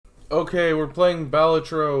Okay, we're playing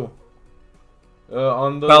Balatro.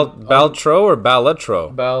 On the Baltro or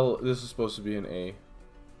Baletro? This is supposed to be an A.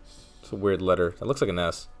 It's a weird letter. That looks like an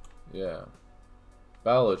S. Yeah.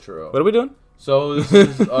 Balatro. What are we doing? So this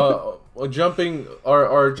is jumping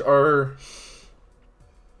our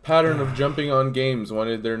pattern of jumping on games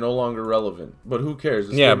when they're no longer relevant. But who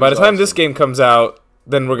cares? Yeah, by the time this game comes out,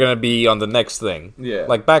 then we're gonna be on the next thing. Yeah.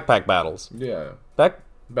 Like backpack battles. Yeah.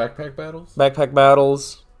 Backpack battles? Backpack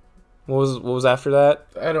battles. What was after that?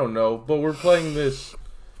 I don't know, but we're playing this.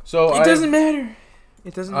 So It doesn't matter.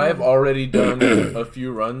 It doesn't matter. I've already done a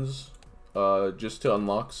few runs just to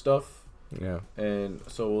unlock stuff. Yeah. And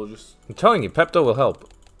so we'll just... I'm telling you, Pepto will help.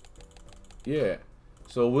 Yeah.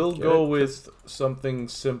 So we'll go with something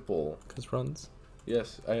simple. 'Cause runs?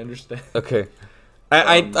 Yes, I understand. Okay.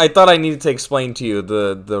 I thought I needed to explain to you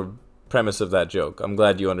the premise of that joke. I'm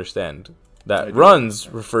glad you understand. That runs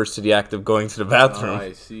refers to the act of going to the bathroom.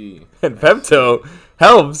 I see. And Pepto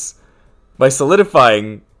helps by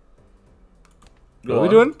solidifying... What are we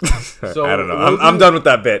doing? So I don't know. I'm done with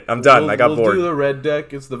that bit. I'm done. I got bored. We'll do the red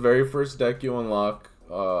deck. It's the very first deck you unlock.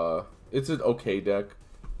 It's an okay deck.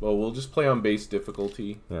 Well, we'll just play on base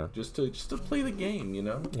difficulty. Yeah. Just to play the game, you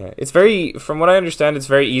know? Yeah. It's very... From what I understand, it's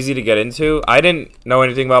very easy to get into. I didn't know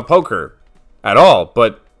anything about poker at all,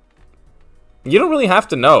 but you don't really have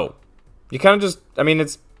to know. You kind of just... I mean,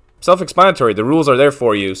 it's self-explanatory. The rules are there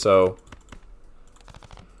for you, so...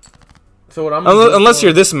 So what I'm unless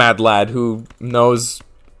you're this mad lad who knows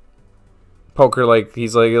poker like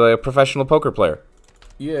he's like a professional poker player.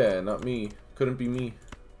 Yeah, not me. Couldn't be me.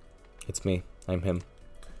 It's me. I'm him.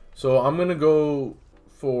 So I'm gonna go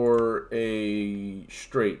for a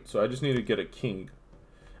straight. So I just need to get a king.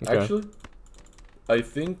 Okay. Actually, I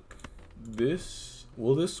think this...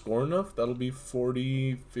 Will this score enough? That'll be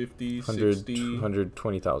 40, 50, 60...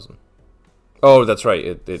 120,000. Oh, that's right.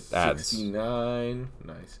 It adds. 69.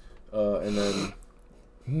 Nice. And then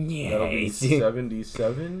Yeah. that'll be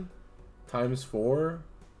 77 times 4,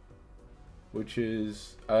 which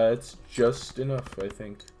is it's just enough, I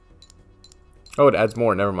think. Oh, it adds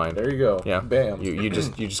more. Never mind. There you go. Yeah. Bam. You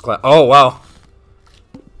just clap. Oh wow.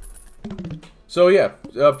 So yeah,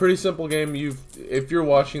 a pretty simple game. If you're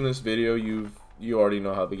watching this video, you already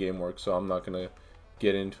know how the game works, so I'm not gonna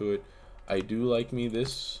get into it. I do like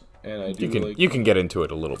this, and I do you can get into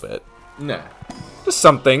it a little bit. Nah. Just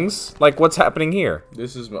some things, like what's happening here.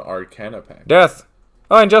 This is my Arcana pack. Death.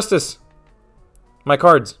 Oh, injustice. My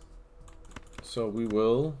cards. So we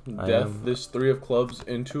will death this 3 of clubs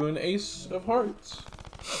into an ace of hearts.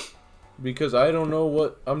 Because I don't know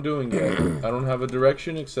what I'm doing yet. I don't have a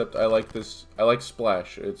direction, except I like this. I like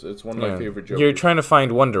Splash. It's one of my favorite jokes. You're trying to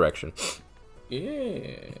find one direction.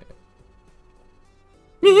 Yeah.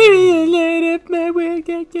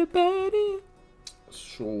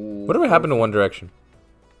 So Whatever happened to One Direction?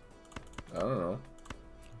 I don't know.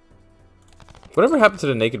 Whatever happened to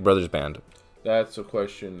the Naked Brothers band? That's a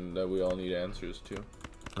question that we all need answers to.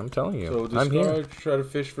 I'm telling you. So I'm here. discard, try to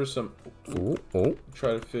fish for some... Ooh.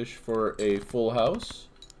 Try to fish for a full house.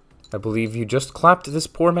 I believe you just clapped this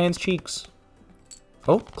poor man's cheeks.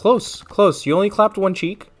 Oh, close. Close. You only clapped one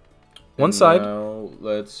cheek. One side. Now,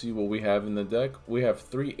 let's see what we have in the deck. We have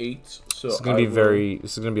 3 8s. So This is gonna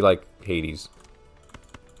This is gonna be like Hades,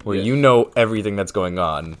 where you know everything that's going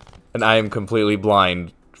on, and I am completely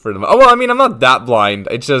blind for them. Oh well, I mean I'm not that blind.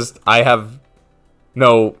 It's just I have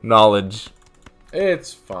no knowledge.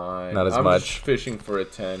 It's fine. Not as I'm much. Just fishing for a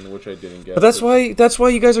 10, which I didn't get. But that's why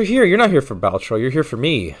you guys are here. You're not here for Baltro. You're here for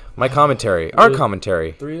me. My commentary. Our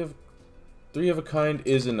commentary. Three of a kind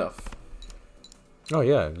is enough. Oh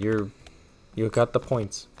yeah, you got the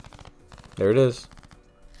points. There it is.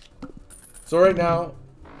 So right now,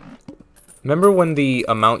 remember when the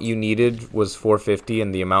amount you needed was 450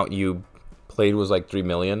 and the amount you played was like 3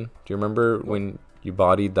 million? Do you remember when you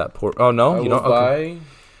bodied that poor... Oh no, you don't. Buy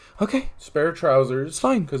okay. Spare trousers. It's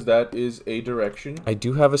fine, because that is a direction. I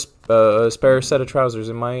do have a spare set of trousers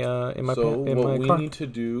in my So what we car. need to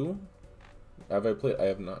do... Have I played? I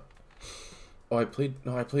have not. Oh, I played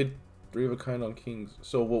 3 of a kind on kings.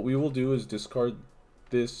 So what we will do is discard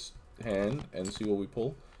this hand and see what we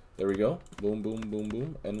pull. There we go. Boom, boom, boom,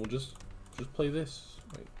 boom, and we'll just play this.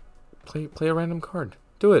 Wait. Play a random card.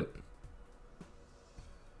 Do it.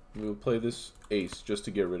 We'll play this ace just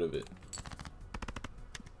to get rid of it.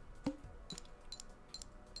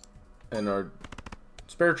 And our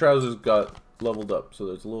spare trousers got leveled up,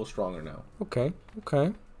 so it's a little stronger now. Okay.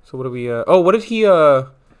 So what do we... Oh, what did he...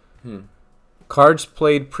 Cards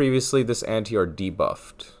played previously this ante are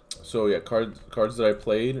debuffed. So yeah, cards that I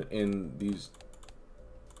played in these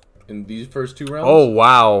first 2 rounds. Oh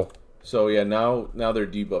wow. So yeah, now they're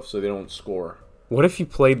debuffed, so they don't score What if you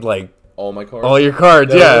played like all my cards. all your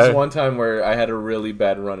cards? There was Yeah. one time where I had a really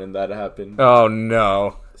bad run and that happened. Oh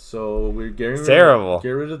no. So we're getting Terrible. Get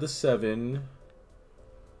rid of the 7.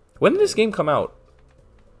 When did this game come out?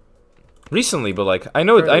 Recently, but like I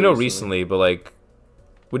know Fairly recently, but like,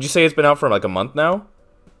 would you say it's been out for like a month now?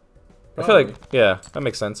 I feel like yeah, that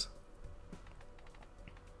makes sense.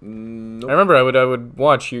 Nope. I remember I would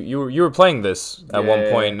watch you. You were playing this at one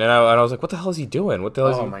Yeah. point, and I was like, what the hell is he doing? What the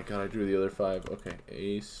hell is Oh he? my god, I drew the other 5. Okay,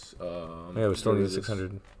 ace. Yeah, we still get rid need of this.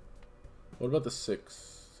 600. What about the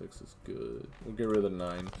 6? 6 is good. We'll get rid of the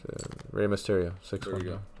 9. Rey Mysterio, 6. There we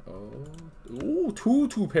go. Oh, ooh,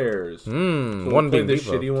 two pairs. Mmm, So one we'll play being the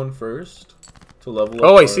debuffed. shitty one first to level up.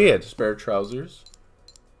 Oh, I our see it. Spare trousers.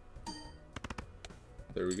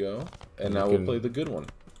 There we go. And And now we we'll can- play the good one.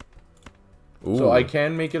 Ooh. So I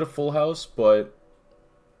can make it a full house, but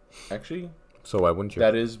actually, So why wouldn't you?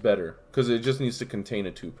 that is better because it just needs to contain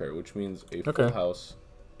a 2 pair, which means a full Okay. house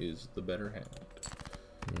is the better hand.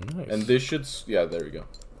 Nice. And this should, yeah, there we go.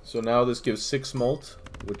 So now this gives 6 mult,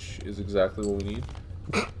 which is exactly what we need.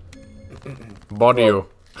 body well,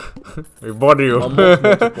 you. We body you. A mult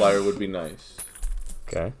multiplier would be nice.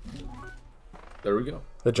 Okay. There we go.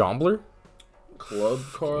 The Jombler? Club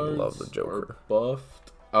cards. Love the Joker. Are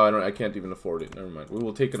buffed. Oh, I can't even afford it. Never mind. We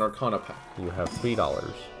will take an Arcana pack. You have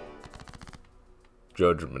 $3.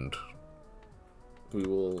 Judgment. We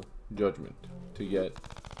will judgment to get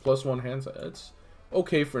 +1 hand size. That's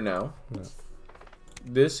okay for now. Yeah.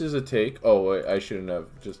 This is a take. Oh, I shouldn't have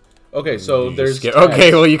just. Okay, so You there's skip- tags.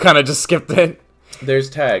 okay, well you kind of just skipped it. There's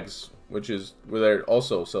tags, which is where they're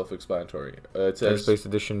also self-explanatory. It says Space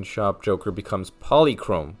Edition shop Joker becomes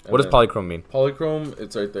polychrome. What does then- polychrome mean? polychrome.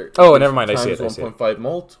 It's right there. Oh, It's never mind, I see times it, I see it. 1.5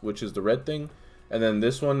 mult, which is the red thing, and then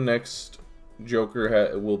this one next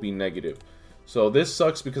Joker will be negative. So this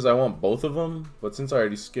sucks because I want both of them, but since I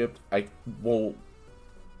already skipped, I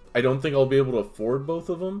don't think I'll be able to afford both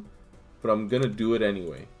of them, but I'm gonna do it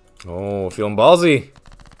anyway. Oh, feeling ballsy.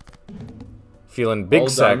 Feeling big All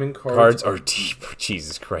sack diamond cards cards are are deep.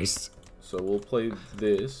 Jesus Christ. So we'll play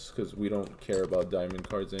this because we don't care about diamond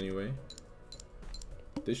cards anyway.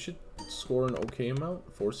 This should score an okay amount.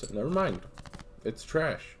 Never mind. It's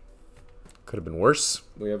trash. Could have been worse.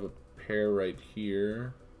 We have a pair right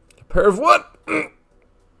here. A pair of what? We'll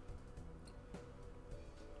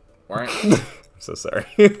I'm so sorry.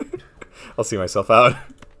 I'll see myself out.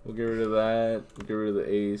 get rid of that. We'll get rid of the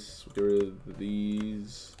ace. We'll get rid of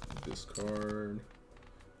these. Discard.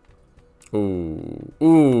 Ooh.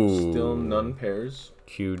 Ooh. Still none pairs.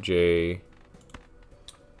 QJ.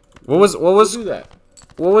 What We'll was do that.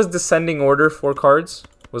 descending order for cards?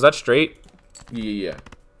 Was that straight? Yeah.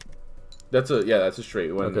 That's a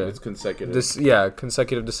straight when Okay. it's consecutive.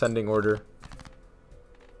 Consecutive descending order.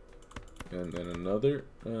 And then another.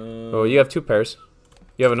 Oh, you have 2 pairs.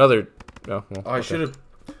 You have another. Oh, well, I should have.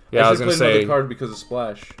 Yeah, I was should gonna play another say. card because of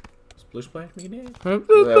splash. Splish splash me again.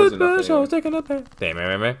 was enough anyway. taking a pair.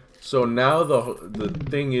 Damn. So now the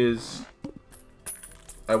thing is,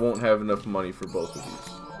 I won't have enough money for both of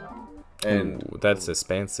these, and Ooh, that's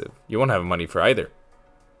expensive. You won't have money for either.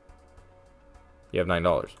 You have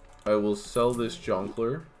 $9. I will sell this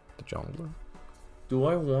Jonkler. The Jongler. Do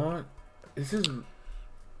I want? This is.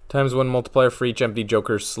 Times 1 multiplier for each empty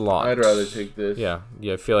Joker slot. I'd rather take this. Yeah,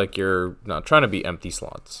 I feel like you're not trying to be empty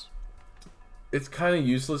slots. It's kind of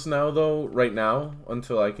useless now, though. Right now,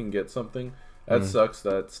 until I can get something. That sucks.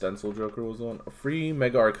 That Stencil Joker was on a free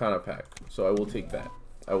Mega Arcana pack, so I will take that.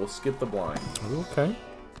 I will skip the blind. Okay.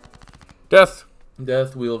 Death.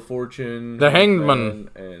 Death, Wheel of Fortune, The Hanged Man.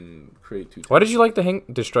 and create 2. Why did you like the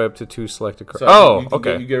destroy up to 2 selected cards? So Oh, you can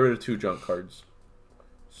okay. you get rid of 2 junk cards.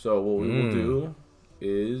 So what we will do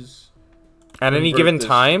is At any convert given this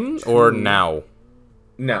time or to- now?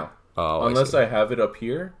 now, Oh, unless see. I have it up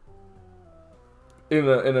here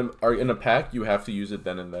in a pack, you have to use it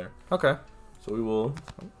then and there. Okay. So we will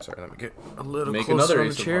Sorry, let me get a little make closer another on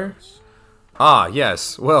Ace the of chair. Hearts. Ah,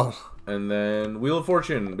 yes. Well, And then Wheel of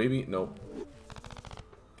Fortune, baby. No.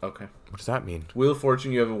 Okay. what does that mean? Wheel of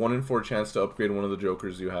Fortune, you have a 1 in 4 chance to upgrade one of the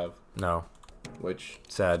Jokers you have, No. which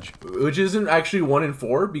Sag. isn't actually 1 in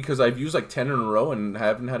 4 because I've used like 10 in a row and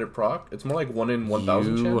haven't had it proc. It's more like 1 in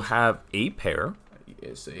 1,000 You chance. have a pair,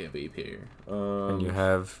 Yes, I have a pair. and you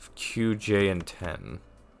have QJ and 10.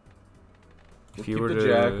 We'll If you keep were the to...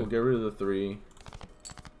 Jack. We'll get rid of the 3.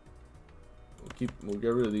 We'll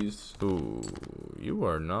get rid of these. Ooh, you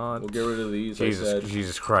are not... We'll get rid of these. I said.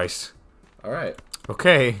 Jesus Christ. All right.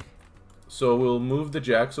 Okay. So we'll move the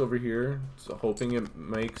Jacks over here, so hoping it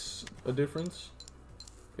makes a difference.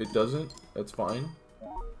 It doesn't. That's fine.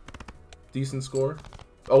 Decent score.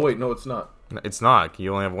 Oh wait, no, it's not. It's not.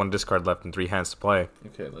 You only have one discard left and 3 hands to play.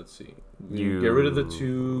 Okay, let's see. You get rid of the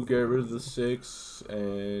 2, get rid of the 6,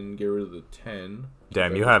 and get rid of the 10.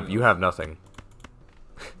 Damn, you have nothing.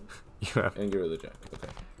 You have. And get rid of the jack. Okay.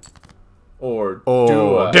 Or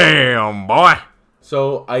Oh, damn, boy.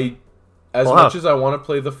 So as much as I want to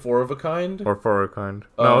play the 4 of a kind, or 4 of a kind.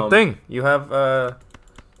 No thing. You have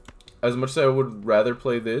as much as I would rather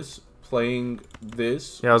play this, playing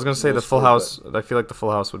this. Yeah, I was gonna say the full house. I feel like the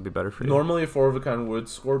full house would be better for you. Normally, a 4 of a kind would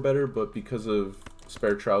score better, but because of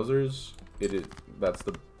spare trousers, that's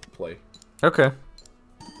the play. Okay.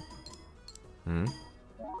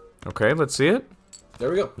 Okay, let's see it. There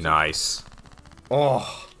we go. Nice.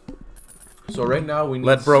 Oh. So right now we need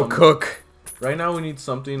let bro cook. Right now we need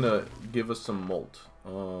something to give us some molt.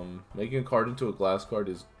 Making a card into a glass card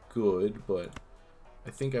is good, but I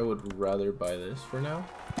think I would rather buy this for now.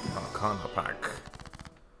 Arcana pack.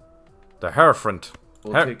 The Hierophant.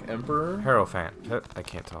 We'll take Emperor. Hierophant. I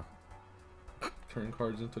can't talk. Turn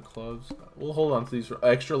cards into clubs. We'll hold on to these.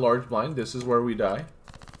 Extra large blind. This is where we die.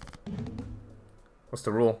 What's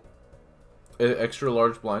the rule? Extra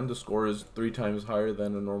large blind. The score is 3 times higher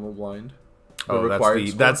than a normal blind. Oh,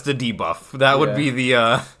 that's the debuff. That would be the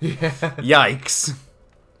yeah. Yikes.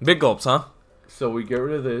 Big gulps, huh? So we get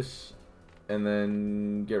rid of this, and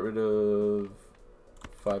then get rid of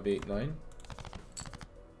 5, 8, 9.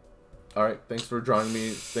 All right. Thanks for drawing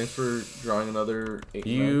me. Thanks for drawing another 8.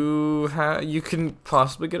 You can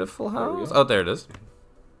possibly get a full house. Oh, there it is.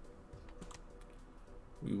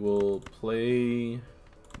 We will play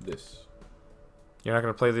this. You're not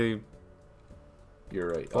gonna play the.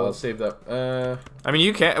 You're right. I'll save that. I mean,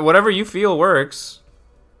 you can. Whatever you feel works.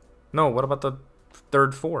 No, what about the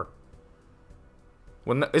third 4?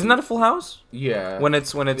 Isn't that a full house? Yeah. When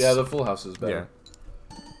it's. Yeah, the full house is better.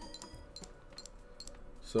 Yeah.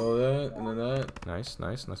 So that and then that. Nice.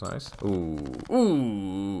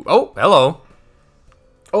 Ooh. Oh, hello.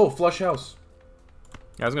 Oh, flush house.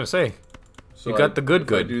 I was gonna say. So you got the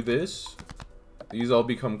good. I do this. These all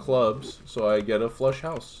become clubs, so I get a flush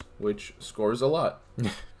house, which scores a lot.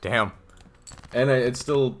 Damn. And it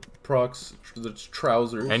still procs the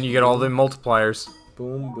trousers. And you get all the multipliers.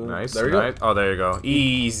 Boom, boom. Nice. There you go. Oh, there you go.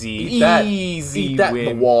 Easy. Eat that win.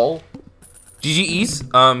 in the wall. GG's.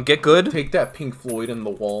 Get good. Take that, Pink Floyd in the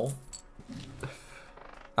wall.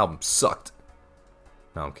 Album sucked.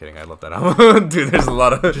 No, I'm kidding. I love that album. Dude, there's a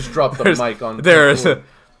lot of... Just drop the mic on. There's...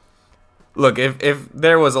 Look, if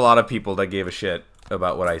there was a lot of people that gave a shit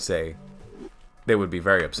about what I say, they would be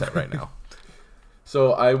very upset right now.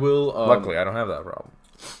 So I will... Luckily, I don't have that problem.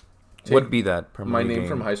 Would be that my name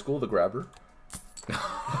from high school, The Grabber.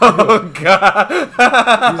 Oh, God.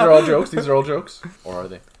 These are all jokes? These are all jokes? Or are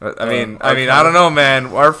they? I mean, I don't know, man.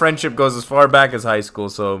 Our friendship goes as far back as high school,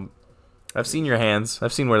 so... I've seen your hands.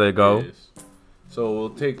 I've seen where they go. So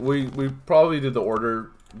we'll take... We probably did the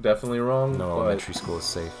order definitely wrong. No, elementary school is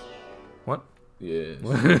safe. What? Yes.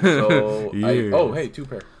 So yes. Oh, hey, 2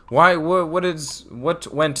 pair. Why?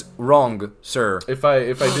 What went wrong, sir? If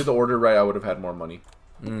I did the order right, I would have had more money.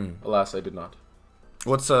 Alas, I did not.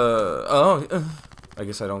 What's I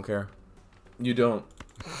guess I don't care. You don't.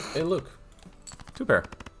 Hey, look. 2 pair.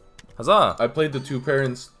 Huzzah! I played the 2 pair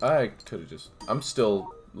and I could have just. I'm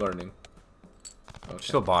still learning. Okay.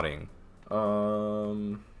 Still bodying.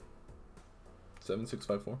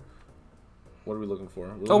 7654. What are we looking for?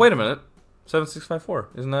 Oh, wait a minute. 7654.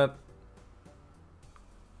 Isn't that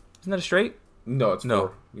a straight? No, it's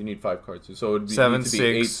 4. You need 5 cards. So it would be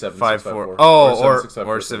 7654. Oh,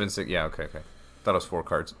 or 76. Yeah, okay. Thought it was 4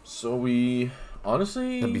 cards. So we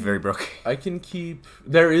honestly that'd be very broke. I can keep.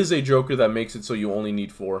 There is a Joker that makes it so you only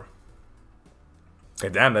need 4. Okay,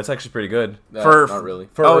 damn, that's actually pretty good. Not really.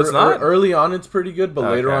 It's not. Early on, it's pretty good, but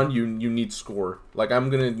later on, you need score. Like I'm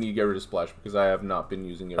gonna need to get rid of Splash because I have not been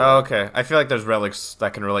using it. Oh, okay. I feel like there's relics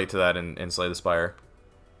that can relate to that in Slay the Spire.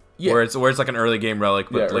 Yeah. Where it's like an early game relic,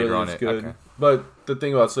 but later on good. Okay. But the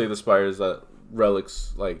thing about Slay the Spire is that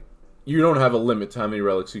relics, like, you don't have a limit to how many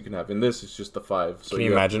relics you can have. In this, it's just the 5. So can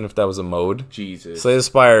you imagine if that was a mode? Jesus. Slay the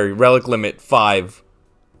Spire, relic limit 5.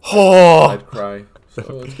 Oh! I'd cry. So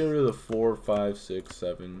let's get rid of the 4, 5, 6,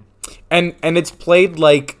 7. And it's played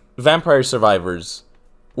like Vampire Survivors,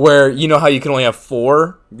 where you know how you can only have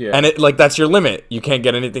 4? Yeah. And that's your limit. You can't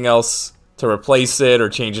get anything else to replace it or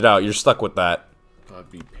change it out. You're stuck with that. That'd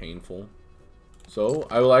be painful. So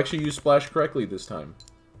I will actually use Splash correctly this time.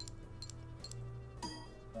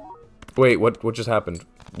 Wait, what just happened?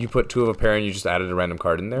 You put 2 of a pair and you just added a random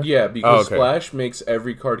card in there? Yeah, because Splash makes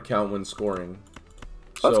every card count when scoring.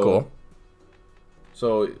 That's cool.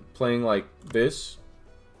 So playing like this,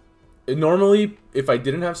 Normally, if I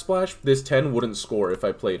didn't have splash, this 10 wouldn't score if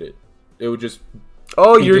I played it. It would just...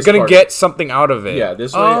 Oh, you're going to get something out of it. Yeah,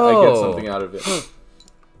 this way I get something out of it.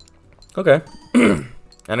 Okay.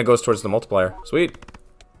 And it goes towards the multiplier. Sweet.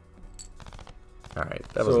 Alright,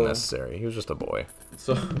 that wasn't necessary. He was just a boy.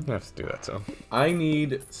 So I have to do that, so. I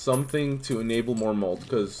need something to enable more mult,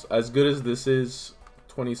 because as good as this is,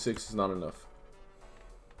 26 is not enough.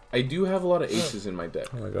 I do have a lot of aces in my deck.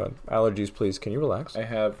 Oh my god. Allergies, please. Can you relax? I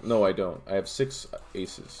have... No, I don't. I have 6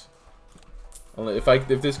 aces.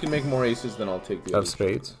 If this can make more aces, then I'll take the Of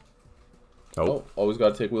spades? Oh, always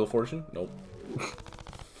gotta take Wheel of Fortune? Nope.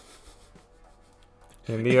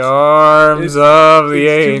 In the arms of the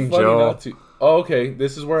angel. Too funny not to. Oh, okay.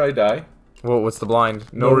 This is where I die. Well, what's the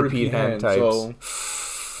blind? No repeat hand types. So,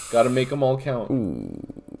 gotta make them all count.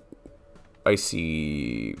 Ooh. I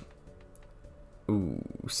see. Ooh,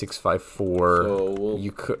 654. So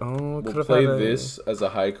you could. Oh, we'll play this as a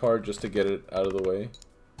high card just to get it out of the way.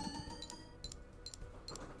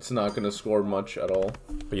 It's not gonna score much at all.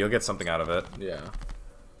 But you'll get something out of it. Yeah.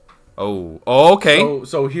 Oh. Oh, okay.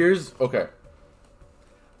 So here's okay.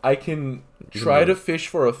 I can try to fish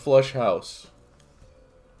for a flush house.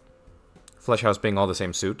 Flush house being all the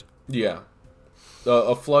same suit? Yeah.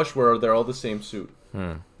 A flush where they're all the same suit.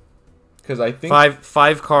 Because I think...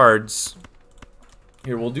 Five cards.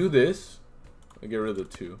 Here, we'll do this. I'll get rid of the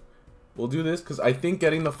 2. We'll do this because I think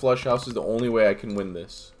getting the flush house is the only way I can win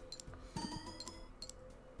this.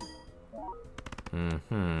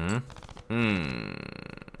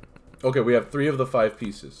 Okay, we have 3 of the 5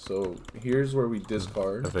 pieces. So here's where we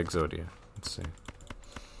discard. Of Exodia. Let's see.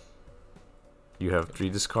 You have 3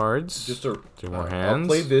 discards. Just 3 more hands. I'll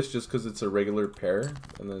play this just because it's a regular pair,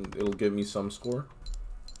 and then it'll give me some score.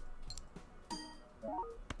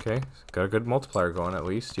 Okay, got a good multiplier going at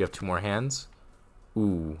least. You have 2 more hands.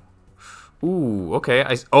 Ooh. Ooh, okay.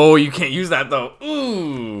 Oh, you can't use that though.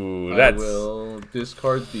 Ooh, that's... I will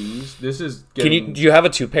discard these. This is getting... Do you have a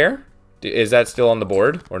 2 pair? Is that still on the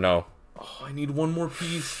board or no? Oh, I need 1 more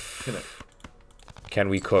piece. Can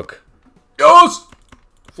we cook? Yes!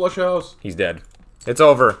 Flush house. He's dead. It's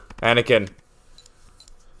over. Anakin.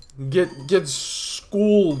 Get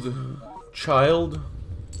schooled, child.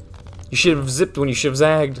 You should have zipped when you should have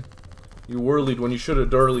zagged. You whirlied when you should have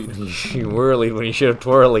durlied. You whirlied when you should have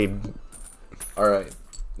twirlied. Alright.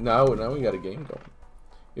 Now we got a game going.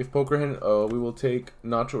 If poker hand, we will take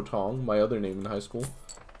Nacho Tong, my other name in high school.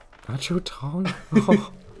 Nacho Tong?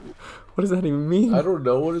 Oh, what does that even mean? I don't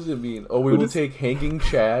know. What does it mean? Oh, we will take Hanging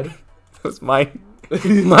Chad. That's my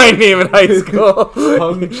name in high school.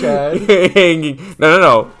 Hung Chad. Hanging.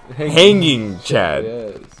 No. Hanging Chad.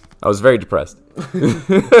 Yes. I was very depressed.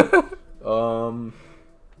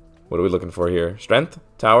 What are we looking for here? Strength,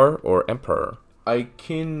 Tower, or Emperor? I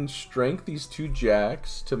can strength these 2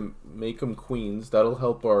 jacks to make them queens. That'll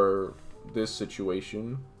help this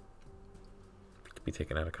situation. Could be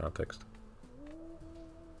taken out of context.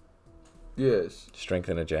 Yes.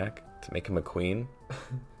 Strengthen a jack to make him a queen.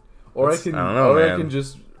 Or I man. can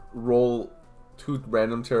just roll 2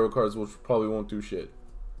 random tarot cards, which probably won't do shit.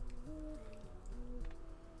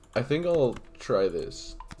 I think I'll try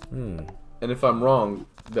this. And if I'm wrong,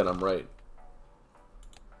 then I'm right.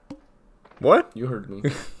 What? You heard me.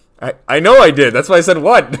 I know I did. That's why I said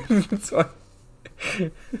what.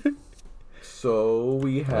 So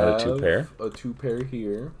we have a 2 pair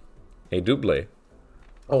here. A double.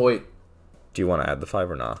 Oh wait. Do you want to add the 5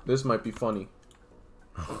 or not? This might be funny.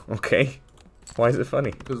 Okay. Why is it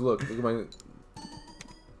funny? Because look at my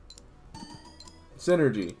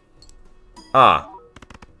synergy. Ah.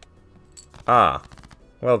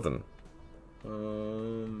 Well then.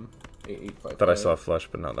 8, 5, Thought I saw a flush,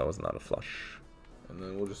 but no, that was not a flush. And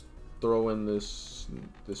then we'll just throw in this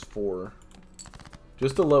 4.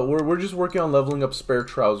 Just to we're just working on leveling up spare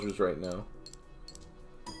trousers right now.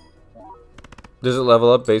 Does it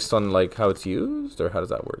level up based on like how it's used, or how does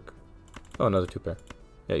that work? Oh, another 2 pair.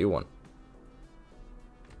 Yeah, you won.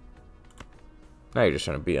 Now you're just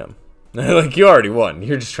trying to beat him. Like you already won.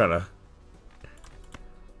 You're just trying to.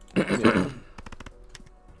 Yeah.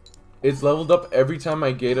 It's leveled up every time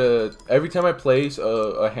I place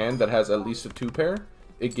a hand that has at least a 2 pair.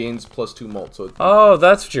 It gains +2 mult. So oh,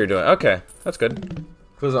 that's what you're doing. Okay, that's good.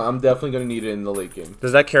 Because I'm definitely gonna need it in the late game.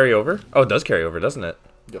 Does that carry over? Oh, it does carry over, doesn't it?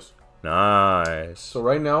 Yes. Nice. So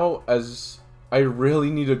right now, as I really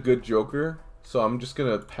need a good joker, so I'm just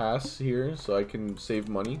gonna pass here so I can save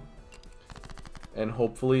money. And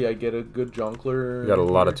hopefully I get a good jonkler. You got a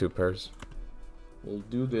lot of 2 pairs. We'll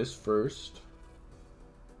do this first.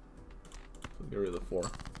 Get rid of the 4.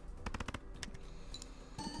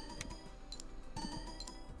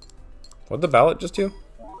 What'd the ballot just do?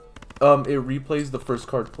 It replays the first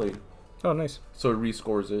card played, Oh, nice. so it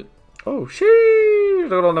rescores it. Oh, sheesh.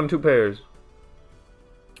 Look at all them 2 pairs.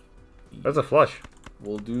 That's a flush.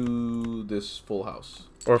 We'll do this full house.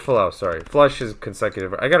 Or full house, sorry. Flush is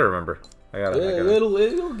consecutive. I gotta remember. I gotta.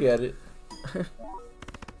 It'll get it.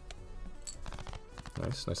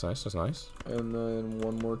 Nice. And then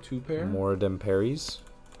one more 2 pair. More dem Perrys.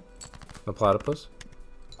 The platypus.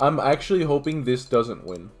 I'm actually hoping this doesn't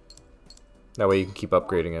win. That way you can keep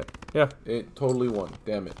upgrading it. Yeah. It totally won.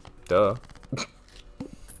 Damn it. Duh.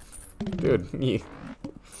 Dude. Yeah.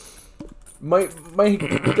 My deck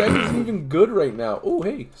isn't even good right now. Oh,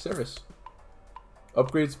 hey, Ceres.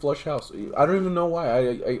 Upgrades flush house. I don't even know why.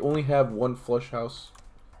 I only have 1 flush house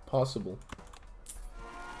possible.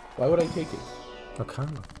 Why would I take it? Okay.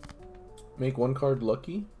 Make 1 card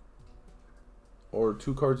lucky? Or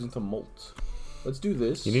 2 cards into molt? Let's do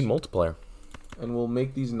this. You need multiplier. And we'll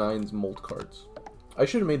make these 9s molt cards. I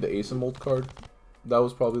should have made the ace a molt card. That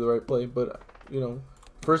was probably the right play, but, you know.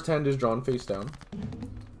 First hand is drawn face down.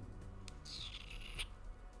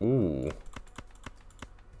 Ooh.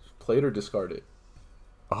 Play it or discard it.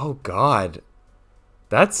 Oh, God.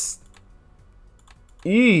 That's...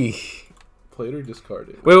 Eeeh. Play it or discard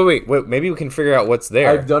it. Wait. Maybe we can figure out what's there.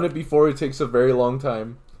 I've done it before. It takes a very long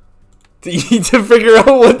time. to figure out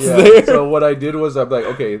what's there. So what I did was I'm like,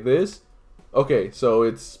 okay, this. Okay, so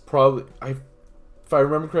it's probably if I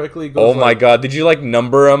remember correctly. It goes oh my God! Did you like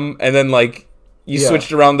number them and then like you Yeah.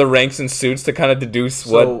 switched around the ranks and suits to kind of deduce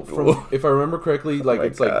So what? from, if I remember correctly, like my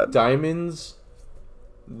it's God. like diamonds,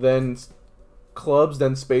 then clubs,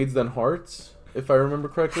 then spades, then hearts. If I remember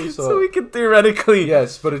correctly, so we can theoretically.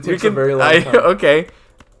 yes, but it We takes can, a very long time. Okay.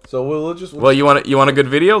 So we'll just Well, you want a good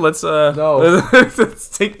video? Let's No. let's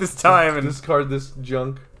take this time and discard this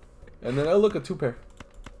junk, and then look, a 2 pair,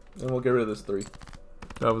 and we'll get rid of this 3.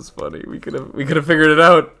 that was funny. We could have figured it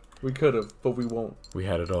out. We could have, but we won't. We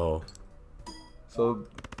had it all. So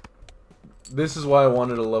this is why I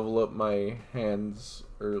wanted to level up my hands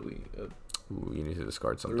early. Ooh, you need to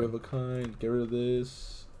discard 3 something. of a kind. Get rid of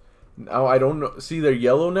this. Now I don't know. See, they're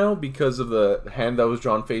yellow now because of the hand that was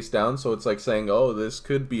drawn face down. So it's like saying, "Oh, this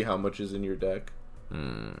could be how much is in your deck."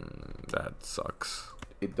 That sucks.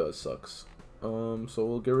 It does sucks. So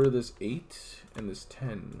we'll get rid of this 8 and this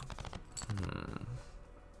 10.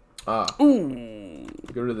 Ooh.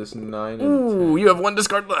 Get rid of this 9 and Ooh, 10. you have 1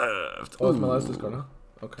 discard left. Oh, it's my last discard, huh?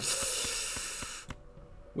 Okay.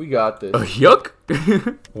 We got this. Yuck.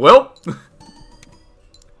 Well.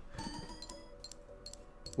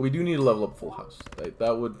 We do need to level up full house.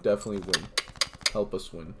 That would definitely win. Help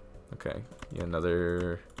us win. Okay. Yeah,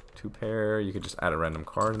 another 2 pair. You could just add a random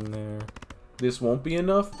card in there. This won't be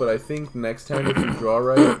enough, but I think next time if you draw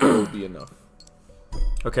right, it will be enough.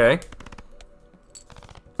 Okay.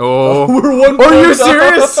 Oh. We're 1 Are you point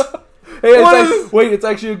serious? off. Hey, What wait, it's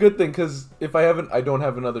actually a good thing because if I don't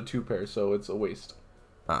have another 2 pair, so it's a waste.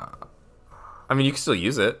 I mean, you can still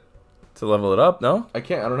use it to level it up, no? I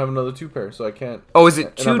can't. I don't have another 2 pair, so I can't. Oh, is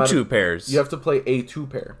it And I'm 2 out of- pairs? You have to play a 2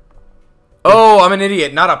 pair. Oh, I'm an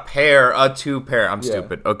idiot. Not a pair, a 2 pair. I'm Yeah.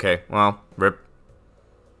 stupid. Okay, well, rip.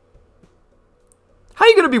 How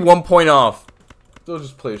you gonna be 1 point off? So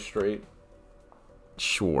just play straight.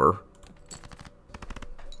 Sure.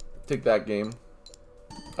 Take that game.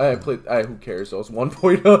 Who cares? I was 1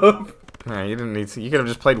 point up. Nah, you didn't need to. You could have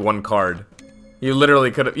just played 1 card. You literally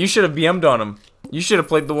could have. You should have BM'd on him. You should have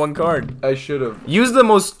played the 1 card. I should have. Use the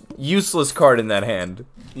most useless card in that hand.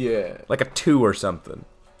 Yeah. Like a 2 or something.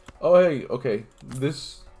 Oh, hey, okay.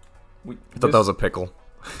 This. I thought that was a pickle.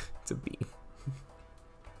 It's a bee.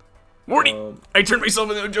 Morty! I turned myself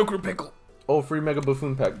into a Joker pickle. Oh, free Mega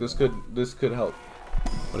Buffoon pack. This could help.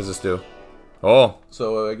 What does this do? Oh,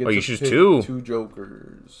 So I get Oh, to you choose pick 2. 2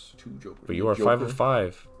 jokers. 2 jokers. but you are 5 of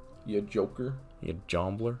 5. You joker. You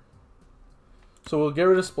jombler. So we'll get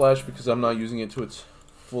rid of Splash because I'm not using it to its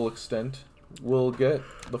full extent. We'll get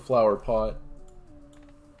the Flower Pot.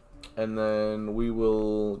 And then we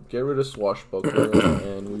will get rid of Swashbuckler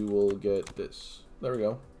and we will get this. There we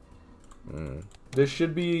go. This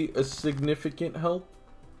should be a significant help.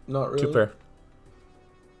 Not really. 2 pair.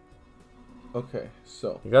 Okay,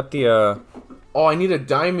 so. You got the, Oh, I need a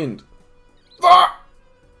diamond.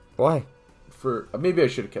 Why? Maybe I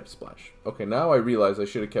should have kept Splash. Okay, now I realize I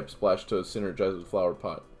should have kept Splash to synergize with Flower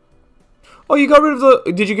Pot. Oh, you got rid of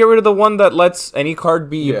the... Did you get rid of the one that lets any card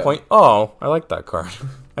be Yeah. point... Oh, I like that card.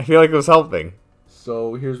 I feel like it was helping.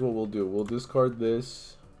 So here's what we'll do. We'll discard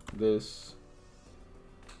this. I was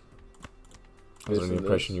This under the and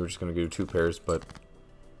impression this. you were just going to do 2 pairs, but...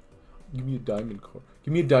 Give me a diamond card.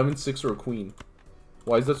 Give me a diamond 6 or a queen.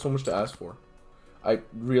 Why is that so much to ask for? I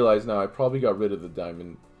realize now I probably got rid of the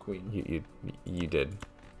diamond queen. You did.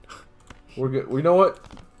 We're good. You know what?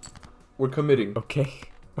 We're committing. Okay.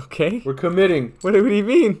 Okay. We're committing. What do you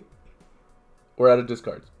mean? We're out of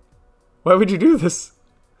discards. Why would you do this?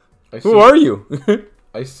 I see, Who are you?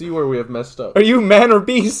 I see where we have messed up. Are you man or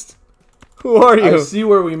beast? Who are you? I see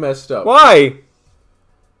where we messed up. Why?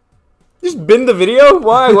 Just bin the video?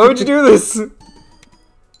 Why? Why would you do this?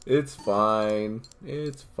 It's fine.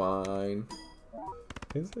 It's fine.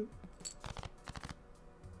 Is it?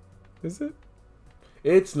 Is it?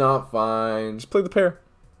 It's not fine. Just play the pair.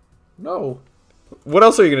 No. What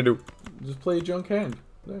else are you gonna do? Just play a junk hand.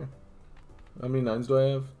 There. How many 9s do I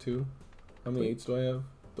have? 2. How many 8s do I have?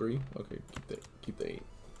 3. Okay, keep the 8.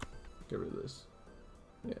 Get rid of this.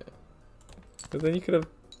 Yeah. But then you could have.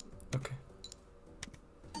 Okay.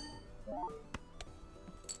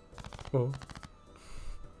 Oh.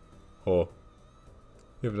 Oh.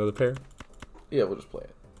 You have another pair? Yeah, we'll just play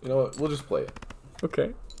it. You know what? We'll just play it.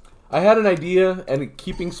 Okay. I had an idea, and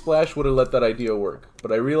keeping Splash would have let that idea work.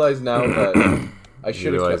 But I realize now that I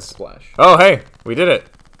should have kept Splash. Oh, hey, we did it.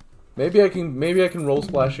 Maybe I can roll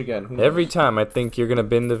Splash again. Who knows? Every time I think you're gonna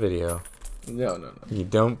bin the video. No. You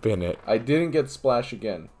don't bin it. I didn't get Splash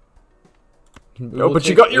again. No, but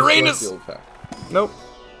you got Uranus! Nope.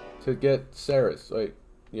 To get Ceres. Wait.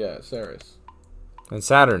 Yeah, Ceres. And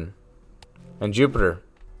Saturn. And Jupiter.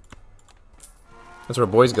 That's where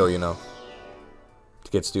boys go, you know.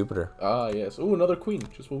 To get stupider. Ah, yes. Ooh, another queen.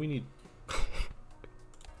 Just what we need.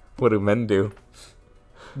 What do men do?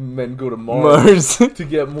 Men go to Mars. To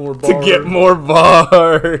get more bars. To get more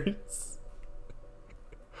bars.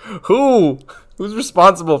 Who's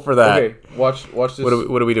responsible for that? Okay, watch this.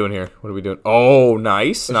 What are we doing here? What are we doing? Oh,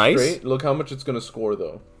 nice. Straight. Look how much it's gonna score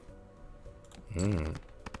though.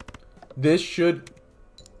 This should.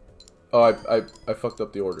 Oh, I fucked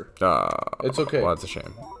up the order. It's okay. Well, that's a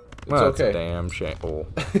shame. It's Well, okay. that's a damn shame. Oh.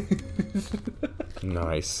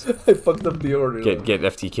 Nice. I fucked up the order. Get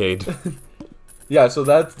FTK'd. Yeah, so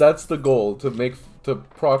that's the goal, to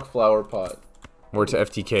proc Flower Pot. Or to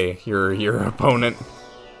FTK your opponent.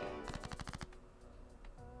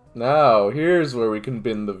 Now, here's where we can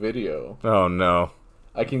bin the video. Oh no.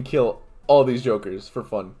 I can kill all these jokers for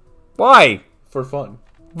fun. Why? For fun.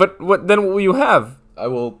 But what will you have? I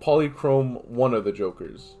will polychrome one of the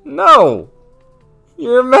jokers. No.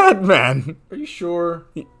 You're a madman. Are you sure?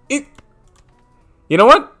 You know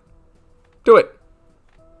what? Do it.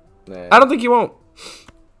 Nah. I don't think you won't.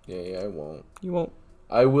 Yeah, I won't. You won't.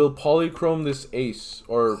 I will polychrome this ace.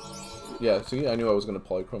 Or, yeah, see, I knew I was going to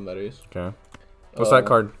polychrome that ace. Okay. What's that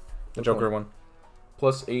card? The Joker one?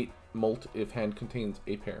 one. +8 molt if hand contains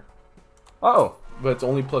a pair. Oh. But it's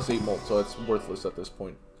only +8 molt, so it's worthless at this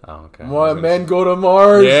point. Oh, okay. My men go to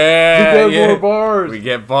Mars! Yeah! To get more bars! We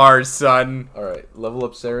get bars, son. Alright, level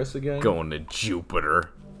up Ceres again. Going to Jupiter.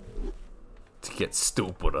 To get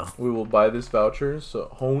stupider. We will buy this voucher, so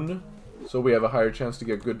hone. So we have a higher chance to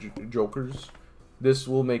get good jokers. This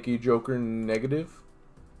will make a joker negative.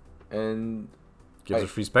 And Gives a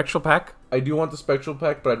free spectral pack. I do want the spectral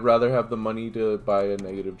pack, but I'd rather have the money to buy a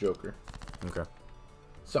negative joker. Okay.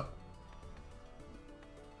 So.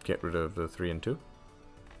 Get rid of the 3 and 2.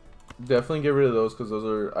 Definitely get rid of those, because those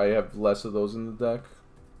are, I have less of those in the deck.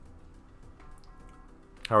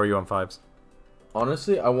 How are you on 5s?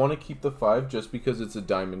 Honestly, I want to keep the 5 just because it's a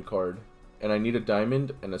diamond card. And I need a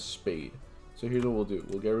diamond and a spade. So here's what we'll do.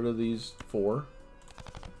 We'll get rid of these 4.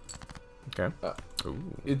 Okay.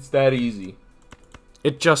 Ooh. It's that easy.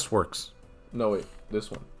 It just works. No, wait. This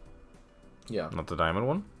one. Yeah. Not the diamond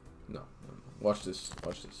one? No. Watch this.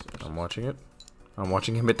 Watch this. I'm watching it. I'm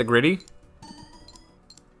watching him hit the gritty.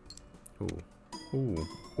 Ooh. Ooh.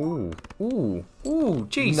 Ooh. Ooh. Ooh.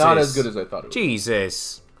 Jesus. Not as good as I thought it was.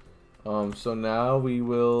 Jesus. So now we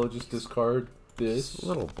will just discard this.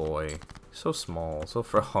 Little boy. So small. So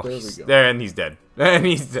oh, There we go. There, and he's dead. And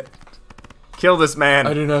he's dead. Kill this man.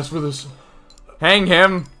 I didn't ask for this. Hang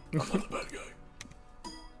him. I'm not a bad guy.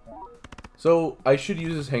 So I should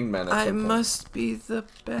use this hanged man at some point. must be the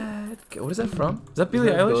bad guy. What is that from? Is that Billie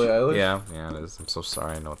that Eilish? Billie Eilish? Yeah, it is. I'm so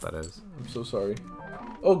sorry. I know what that is. I'm so sorry.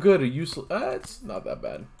 Oh, good. A useless. It's not that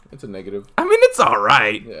bad. It's a negative. I mean, it's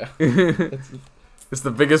alright. Yeah. It's the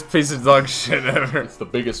biggest piece of dog shit ever. It's the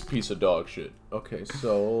biggest piece of dog shit. Okay,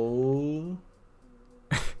 so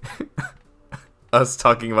Us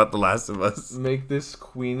talking about The Last of Us. make this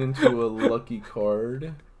queen into a lucky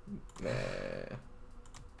card. Nah.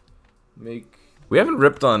 We haven't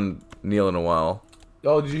ripped on Neil in a while.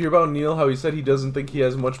 Oh, did you hear about Neil? How he said he doesn't think he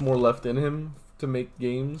has much more left in him to make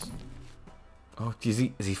games. Oh, is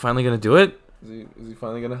he finally gonna do it? Is he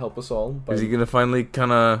finally gonna help us all? Is he gonna finally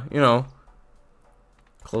kind of,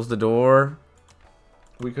 close the door?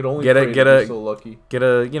 We could only Get a- trade get if we're a- so lucky. Get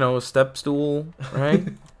a, you know, a step stool, right?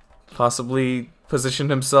 Possibly position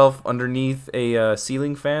himself underneath a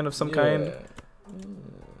ceiling fan of some kind.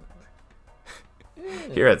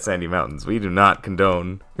 Here at Sandy Mountains, we do not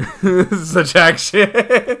condone such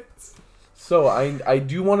actions. So I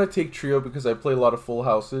do want to take trio because I play a lot of full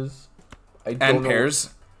houses. I don't And know, pairs.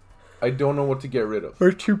 I don't know what to get rid of.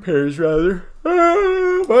 Or 2 pairs, rather.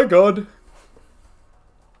 Oh, my God.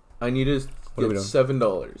 I need to What are we get doing?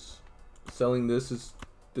 $7. Selling this is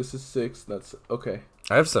 6. That's okay.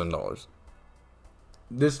 I have $7.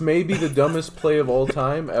 This may be the dumbest play of all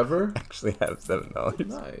time ever. Actually, I have $7.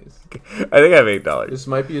 Nice. I think I have $8. This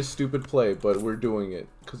might be a stupid play, but we're doing it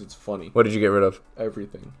because it's funny. What did you get rid of?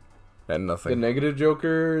 Everything. And The nothing. negative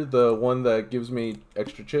joker, the one that gives me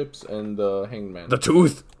extra chips, and the hanged man. The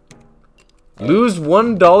tooth. Lose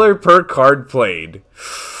 $1 per card played.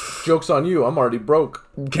 Joke's on you. I'm already broke.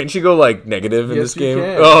 Can't you go like negative in Yes, this game? you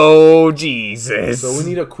can. Oh Jesus! So we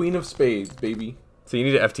need a queen of spades, baby. So you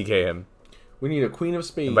need to FTK him. We need a queen of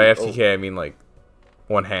spades. And by FTK I mean like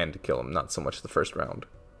one hand to kill him, not so much the first round.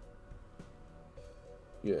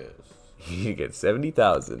 Yes. You need to get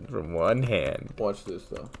 70,000 from one hand. Watch this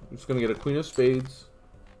though. I'm just gonna get a queen of spades.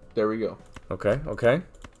 There we go. Okay, okay.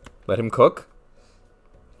 Let him cook.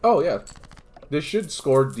 Oh yeah. This should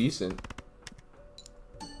score decent.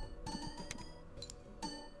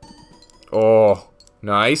 Oh,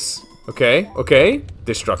 nice. Okay, okay.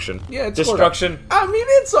 Destruction. Yeah, it's destruction. I mean,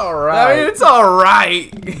 it's alright. I mean, it's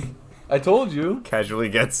alright. I told you. Casually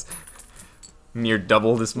gets near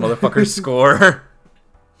double this motherfucker's score.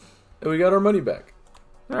 And we got our money back.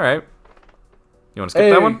 Alright. You want to skip Hey.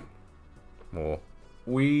 that one? Oh.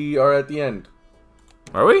 We are at the end.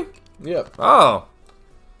 Are we? Yep. Oh.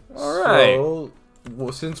 Alright. So,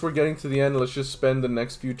 well, since we're getting to the end, let's just spend the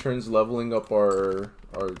next few turns leveling up our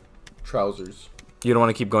trousers. You don't want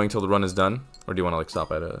to keep going till the run is done? Or do you want to like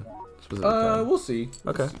stop at a specific time? We'll see.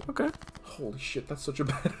 Okay, okay. Holy shit, that's such a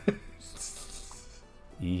bad.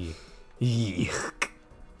 Eek. Eek.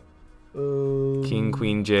 Um, King,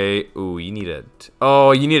 Queen, J. Ooh, you need a...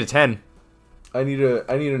 Oh, you need a 10. I need a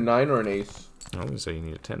 9 or an ace. I was gonna say you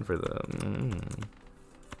need a 10 for the...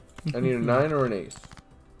 I need a 9 or an ace.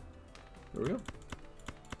 There we go.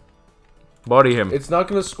 Body him. It's not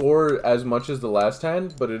gonna score as much as the last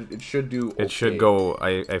hand, but it should do. Okay. It should go...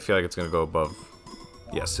 I feel like it's gonna go above.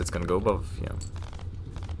 Yes, it's gonna go above, yeah.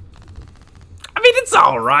 I mean, it's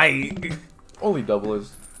alright. Only double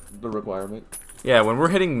is the requirement. Yeah, when we're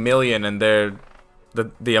hitting million and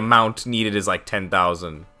the amount needed is like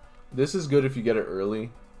 10,000. This is good if you get it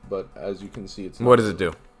early, but as you can see, it's. Not What does it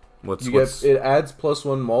do? What's It adds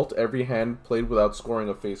 +1 malt every hand played without scoring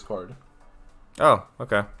a face card. Oh,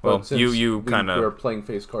 okay. Well, But since you kind we're of... playing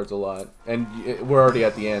face cards a lot, and we're already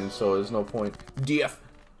at the end, so there's no point. Death.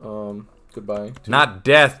 Goodbye. Not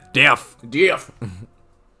death, deaf. Death.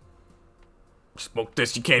 Smoke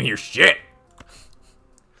this, you can't hear shit.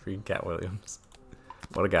 Freaking Cat Williams.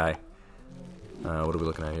 What a guy. What are we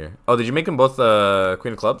looking at here? Oh, did you make them both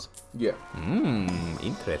Queen of Clubs? Yeah.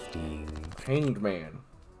 Interesting. Hanged man.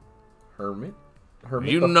 Hermit. Hermit.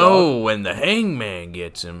 You the know Frog? when the hangman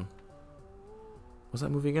gets him. What's that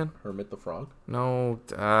movie again? Hermit the Frog. No,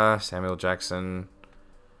 Samuel Jackson.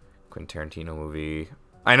 Quentin Tarantino movie.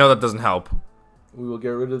 I know that doesn't help. We will get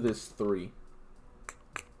rid of this 3.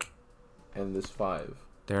 And this 5.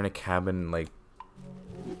 They're in a cabin, like...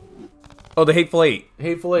 Oh, The Hateful Eight.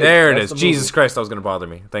 Hateful Eight. There it that's is. the Jesus movie. Christ, that was going to bother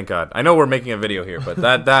me. Thank God. I know we're making a video here, but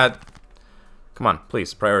that... Come on,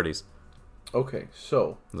 please. Priorities. Okay,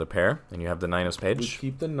 so The pair, and you have the 9 of we spades.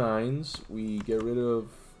 keep the 9s. We get rid of.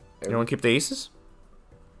 You don't want to keep the aces?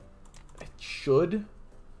 It should,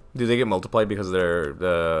 Do they get multiplied because they're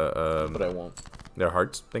but I won't. their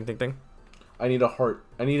hearts? Thing. I need a heart.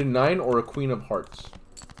 I need a 9 or a queen of hearts.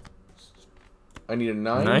 I need a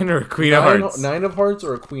 9. 9 or a queen of hearts? 9 of hearts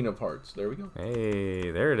or a queen of hearts. There we go.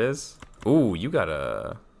 Hey, there it is. Ooh, you got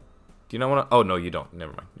a... Do you not want to... Oh, no, you don't.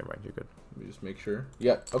 Never mind. You're good. Let me just make sure.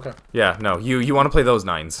 Yeah, okay. Yeah, no, you want to play those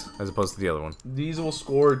 9s as opposed to the other one. These will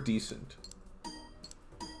score decent.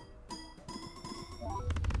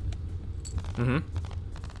 Mm-hmm.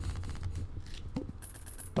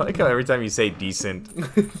 I like how every time you say decent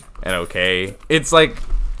and okay, it's like...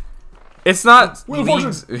 It's not... Wheel of Fortune.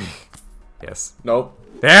 leagues- Yes. Nope.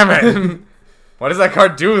 Damn it! Why does that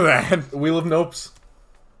card do that? Wheel of Nopes.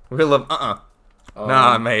 Wheel of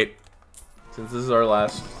nah, mate. Since this is our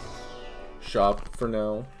last shop for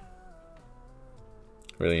now.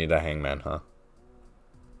 Really need a hangman, huh?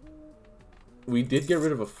 We did get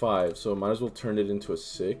rid of a 5, so might as well turn it into a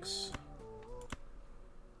 6.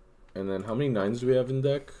 And then how many 9s do we have in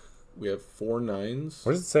deck? We have 4 9s.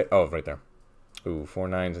 What does it say? Oh, right there. Ooh, 4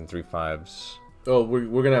 9s and 3 5s. Oh,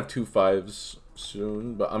 we're gonna have 2 5s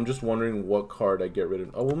soon, but I'm just wondering what card I get rid of.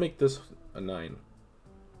 Oh, we'll make this a 9.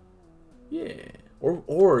 Yeah.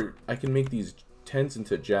 Or I can make these 10s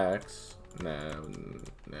into jacks. Nah,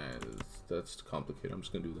 that's complicated. I'm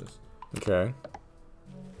just gonna do this. Okay.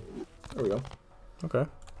 There we go. Okay.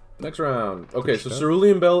 Next round. Okay, so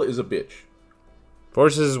Cerulean Bell is a bitch.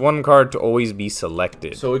 Forces one card to always be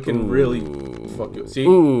selected. So it can really fuck you. See?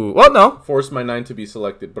 Ooh. Well, no. Force my 9 to be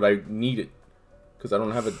selected, but I need it. Because I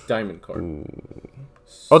don't have a diamond card. Ooh.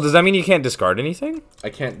 Oh, does that mean you can't discard anything? I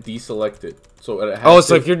can't deselect it. So it has oh,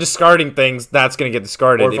 so if you're discarding things, that's going to get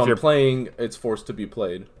discarded. Or if you're I'm playing, it's forced to be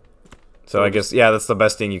played. So I guess, yeah, that's the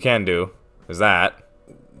best thing you can do. Is that.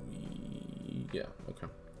 Yeah, okay.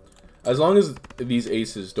 As long as these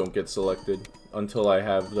aces don't get selected until I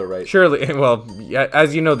have the right... Surely, well,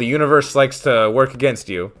 as you know, the universe likes to work against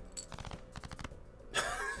you.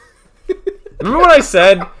 Remember what I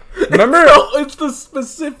said? Remember? It's the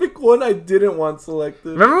specific one I didn't want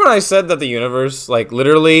selected. Remember when I said that the universe, like,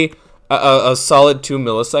 literally a solid 2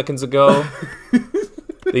 milliseconds ago,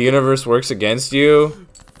 the universe works against you?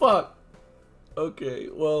 Fuck. Okay,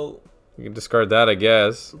 well... You can discard that, I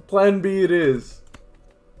guess. Plan B it is.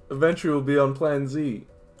 Eventually we'll be on Plan Z.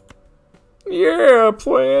 Yeah,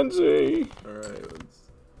 Plan Z.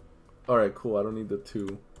 Alright, cool. I don't need the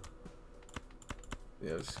 2.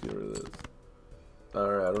 Yeah, just get rid of this.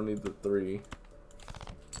 Alright, I don't need the 3.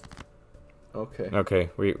 Okay. Okay,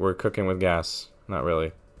 we're cooking with gas. Not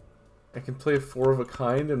really. I can play 4 of a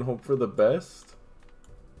kind and hope for the best?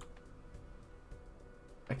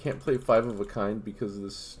 I can't play 5 of a kind because of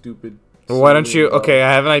this stupid... Well, why don't you... Okay,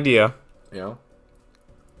 I have an idea. Yeah?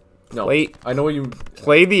 No, Play, I know what you...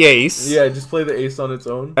 Play the ace. Yeah, just play the ace on its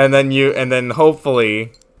own. And then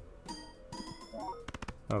hopefully...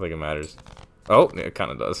 I don't think it matters. Oh, yeah, it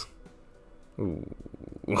kind of does. Ooh.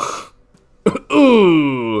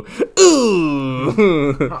 Ooh.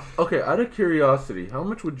 Ooh. Okay, out of curiosity, how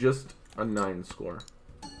much would just a 9 score?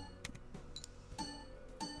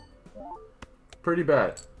 Pretty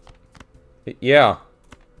bad. Yeah.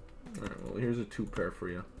 Alright, well, here's a 2 pair for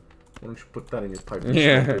you. Why don't you put that in your pipe?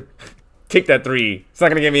 Yeah. Take that 3. It's not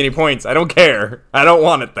going to give me any points. I don't care. I don't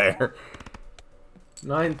want it there.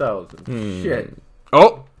 9,000. Shit.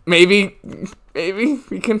 Oh, maybe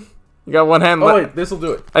we can... You got one hand left. Oh, wait, this'll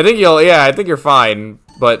do it. I think I think you're fine,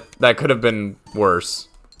 but that could have been worse.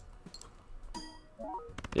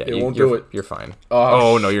 Yeah, it won't do it. You're fine.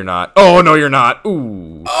 Oh, no, you're not. Oh, no, you're not.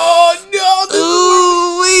 Ooh. Oh, no!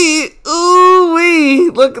 Ooh wee!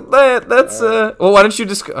 Look at that. That's Well, why don't you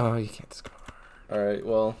discard? Oh, you can't discard. Alright,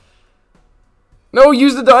 well. No,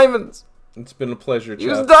 use the diamonds. It's been a pleasure,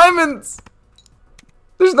 Use chaps. diamonds.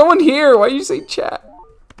 There's no one here. Why you say chat?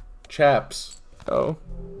 Chaps. Oh.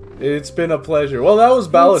 It's been a pleasure. Well, that was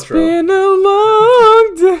Balatro. It's been a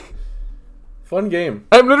long day. Fun game.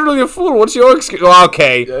 I'm literally a fool. What's your excuse? Oh,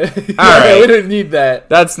 okay. Yeah, Alright. we didn't need that.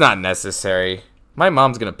 That's not necessary. My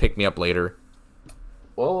mom's gonna pick me up later.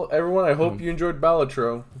 Well, everyone, I hope you enjoyed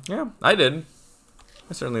Balatro. Yeah, I did.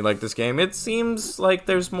 I certainly like this game. It seems like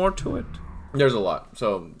there's more to it. There's a lot.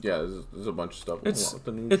 So, yeah, there's a bunch of stuff.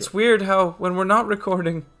 It's weird how, when we're not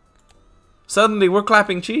recording, suddenly we're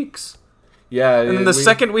clapping cheeks. Yeah. And then the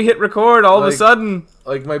second we hit record, all of a sudden...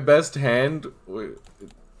 Like, my best hand...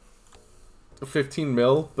 15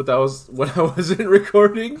 mil, but that was when I wasn't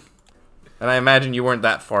recording. And I imagine you weren't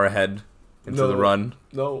that far ahead into the run.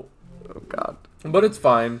 No. Oh, God. But it's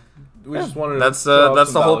fine. We just wanted that's to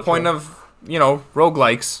that's the whole Balatro. point of, you know,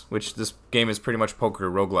 roguelikes, which this game is pretty much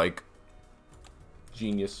poker roguelike.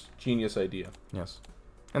 Genius idea. Yes.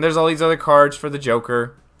 And there's all these other cards for the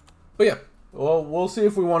Joker. But yeah, well, we'll see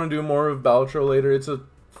if we want to do more of Balatro later. It's a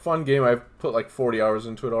fun game. I've put like 40 hours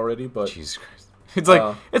into it already, but... Jesus Christ. It's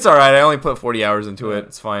like, it's alright, I only put 40 hours into it.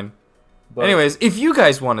 It's fine. But, anyways, if you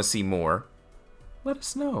guys want to see more, let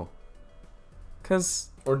us know. Cause...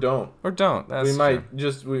 Or don't. Or don't. That's we might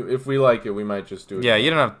just... if we like it, we might just do it. Yeah,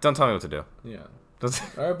 you don't tell me what to do. Yeah.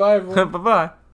 Alright, bye, everyone. Bye-bye.